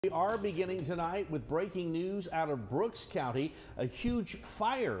We are beginning tonight with breaking news out of Brooks County. A huge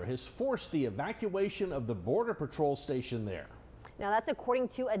fire has forced the evacuation of the Border Patrol station there. Now that's according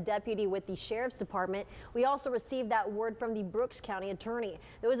to a deputy with the Sheriff's Department. We also received that word from the Brooks County attorney.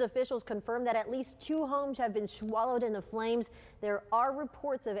 Those officials confirmed that at least 2 homes have been swallowed in the flames. There are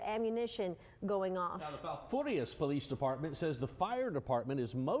reports of ammunition going off. Now the Falfurrias Police Department says the fire department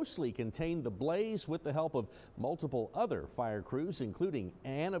has mostly contained the blaze with the help of multiple other fire crews, including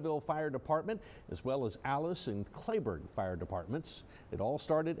Annabelle Fire Department, as well as Alice and Clayburgh Fire Departments. It all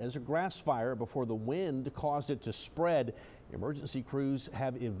started as a grass fire before the wind caused it to spread. Emergency crews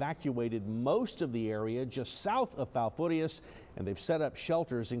have evacuated most of the area just south of Falfurrias, and they've set up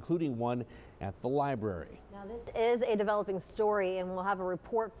shelters, including one at the library. Now this is a developing story, and we'll have a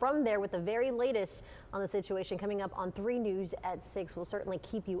report from there with the very latest on the situation coming up on 3 News at 6. We'll certainly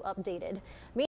keep you updated.